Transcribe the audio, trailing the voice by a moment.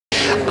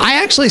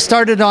I actually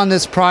started on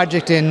this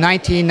project in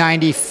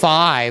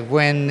 1995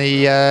 when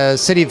the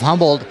city of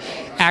Humboldt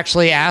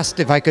actually asked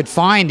if I could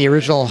find the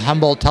original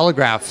Humboldt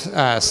telegraph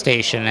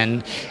station,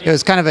 and it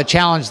was kind of a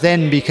challenge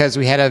then because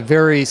we had a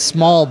very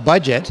small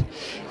budget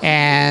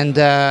and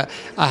a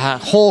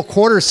whole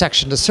quarter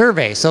section to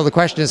survey. So the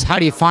question is, how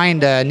do you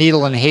find a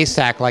needle in a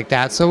haystack like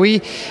that? So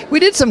we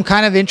did some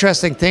kind of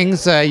interesting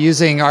things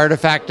using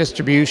artifact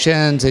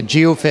distributions and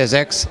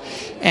geophysics,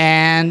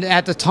 and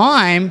at the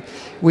time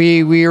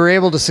we were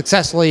able to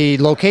successfully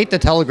locate the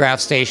telegraph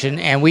station,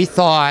 and we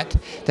thought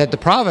that the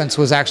province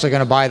was actually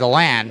going to buy the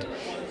land.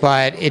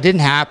 But it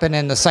didn't happen,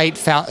 and the site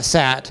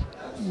sat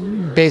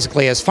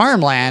basically as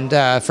farmland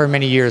for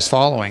many years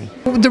following.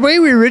 The way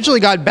we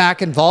originally got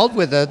back involved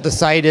with the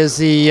site is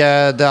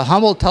the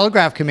Humboldt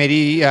Telegraph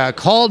Committee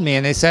called me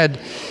and they said,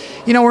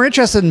 you know, we're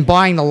interested in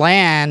buying the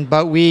land,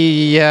 but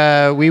we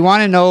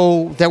want to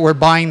know that we're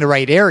buying the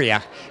right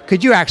area.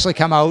 Could you actually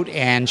come out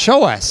and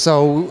show us?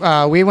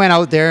 So we went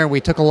out there and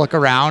we took a look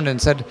around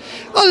and said,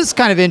 oh, this is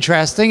kind of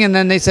interesting. And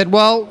then they said,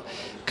 well,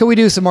 could we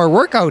do some more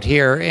work out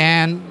here?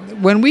 And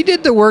when we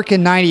did the work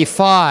in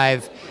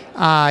 '95,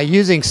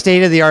 using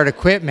state-of-the-art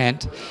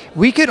equipment,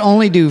 we could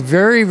only do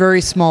very, very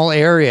small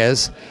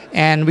areas,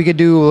 and we could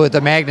do with a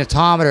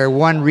magnetometer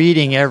one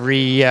reading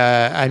every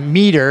a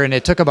meter, and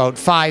it took about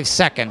 5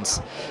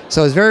 seconds.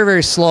 So it was very,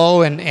 very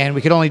slow, and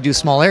we could only do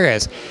small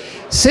areas.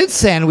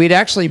 Since then, we'd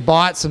actually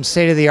bought some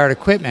state-of-the-art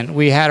equipment.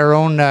 We had our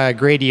own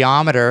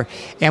gradiometer,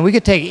 and we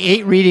could take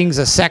 8 readings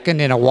a second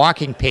in a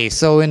walking pace.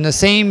 So in the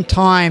same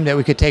time that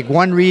we could take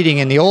one reading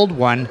in the old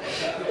one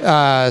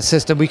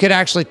system, we could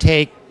actually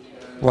take,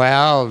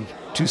 well,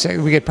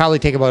 we could probably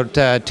take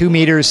about 2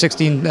 meters,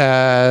 16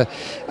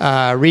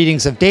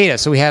 readings of data.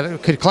 So we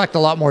could collect a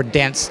lot more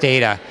dense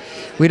data.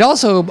 We'd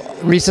also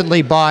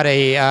recently bought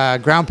a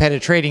ground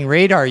penetrating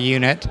radar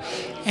unit,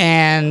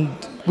 and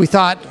we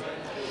thought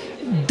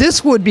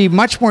this would be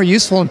much more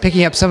useful in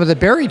picking up some of the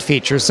buried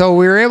features. So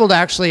we were able to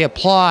actually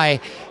apply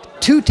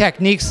 2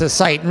 techniques to the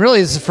site, and really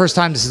this is the first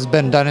time this has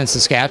been done in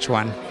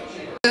Saskatchewan.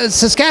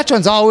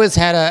 Saskatchewan's always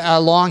had a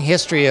long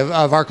history of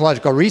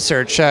archaeological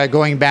research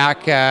going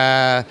back,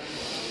 at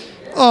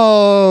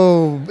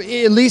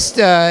least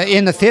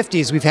in the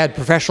 50s, we've had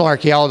professional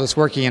archaeologists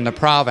working in the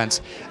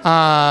province.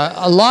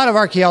 A lot of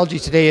archaeology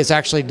today is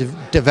actually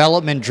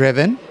development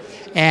driven.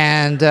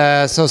 And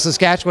so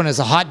Saskatchewan is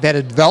a hotbed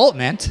of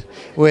development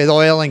with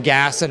oil and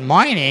gas and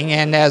mining,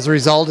 and as a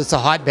result it's a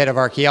hotbed of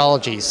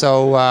archaeology.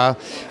 So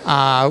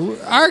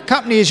our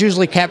company is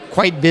usually kept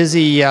quite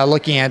busy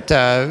looking at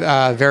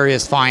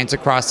various finds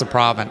across the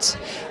province.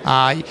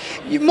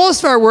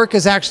 Most of our work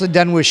is actually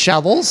done with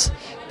shovels,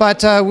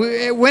 but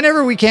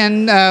whenever we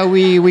can,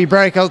 we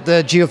break out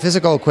the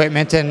geophysical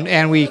equipment,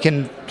 and we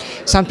can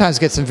sometimes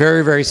get some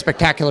very, very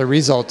spectacular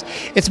results.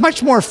 It's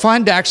much more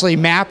fun to actually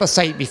map a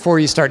site before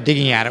you start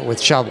digging at it with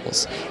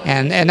shovels,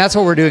 and that's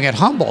what we're doing at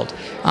Humboldt.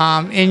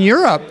 In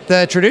Europe,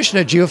 the tradition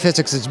of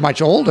geophysics is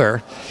much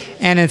older,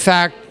 and in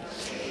fact,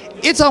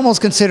 it's almost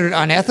considered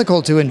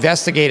unethical to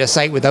investigate a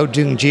site without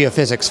doing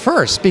geophysics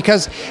first,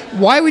 because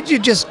why would you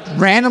just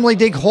randomly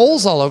dig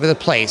holes all over the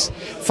place?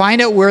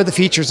 Find out where the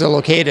features are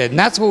located, and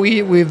that's what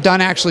we've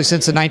done actually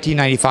since the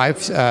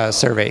 1995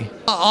 survey.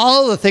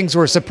 All of the things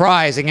were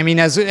surprising. I mean,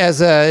 as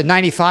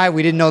 95,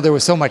 we didn't know there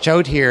was so much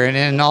out here, and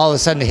then all of a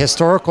sudden the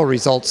historical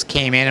results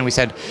came in, and we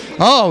said,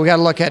 oh, we got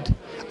to look at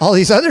all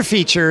these other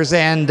features,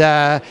 and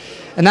that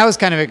was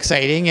kind of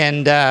exciting.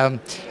 And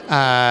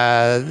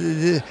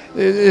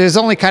there's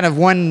only kind of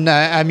one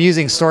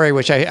amusing story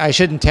which I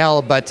shouldn't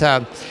tell, but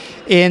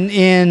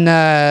in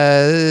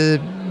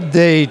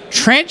the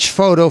trench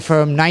photo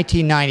from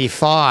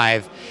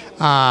 1995,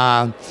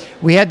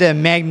 we had the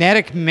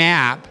magnetic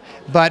map,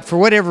 but for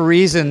whatever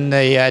reason,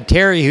 the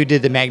Terry who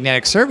did the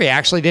magnetic survey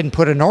actually didn't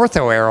put an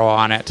ortho arrow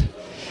on it.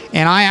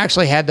 And I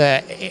actually had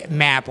the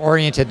map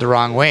oriented the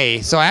wrong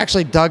way, so I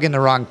actually dug in the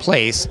wrong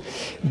place,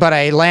 but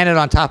I landed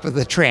on top of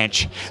the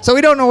trench. So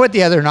we don't know what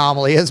the other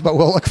anomaly is, but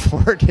we'll look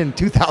for it in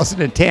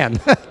 2010.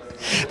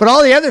 But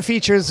all the other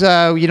features,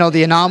 you know,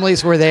 the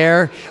anomalies were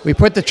there. We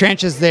put the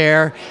trenches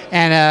there,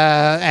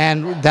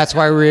 and that's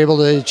why we were able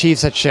to achieve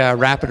such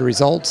rapid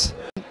results.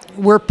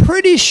 We're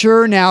pretty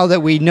sure now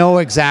that we know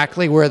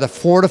exactly where the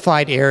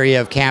fortified area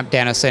of Camp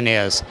Denison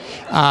is.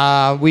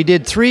 We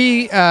did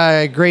 3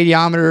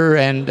 gradiometer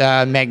and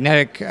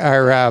magnetic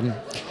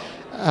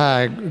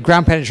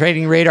ground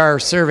penetrating radar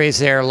surveys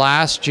there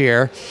last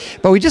year,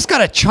 but we just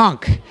got a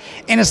chunk,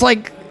 and it's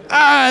like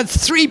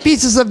 3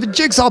 pieces of the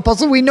jigsaw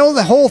puzzle. We know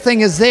the whole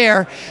thing is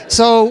there,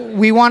 so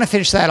we want to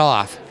finish that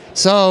off.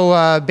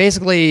 So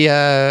basically,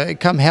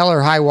 come hell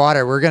or high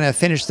water, we're going to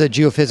finish the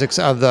geophysics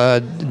of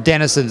the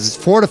Denison's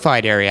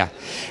fortified area.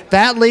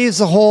 That leaves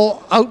the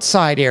whole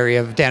outside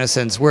area of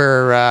Denison's,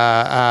 where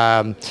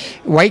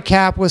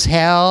Whitecap was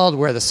held,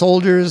 where the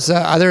soldiers,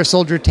 other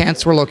soldier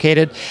tents were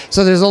located.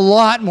 So there's a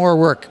lot more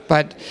work,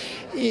 but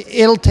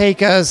it'll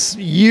take us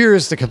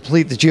years to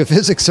complete the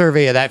geophysics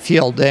survey of that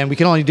field, and we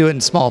can only do it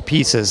in small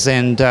pieces.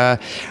 And our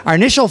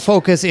initial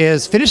focus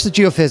is finish the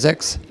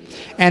geophysics,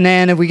 And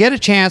then if we get a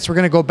chance, we're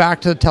going to go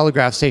back to the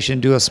telegraph station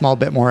and do a small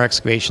bit more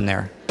excavation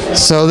there.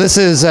 So this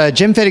is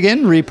Jim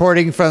Finnegan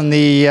reporting from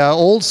the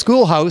old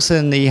schoolhouse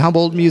in the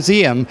Humboldt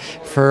Museum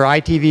for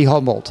ITV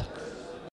Humboldt.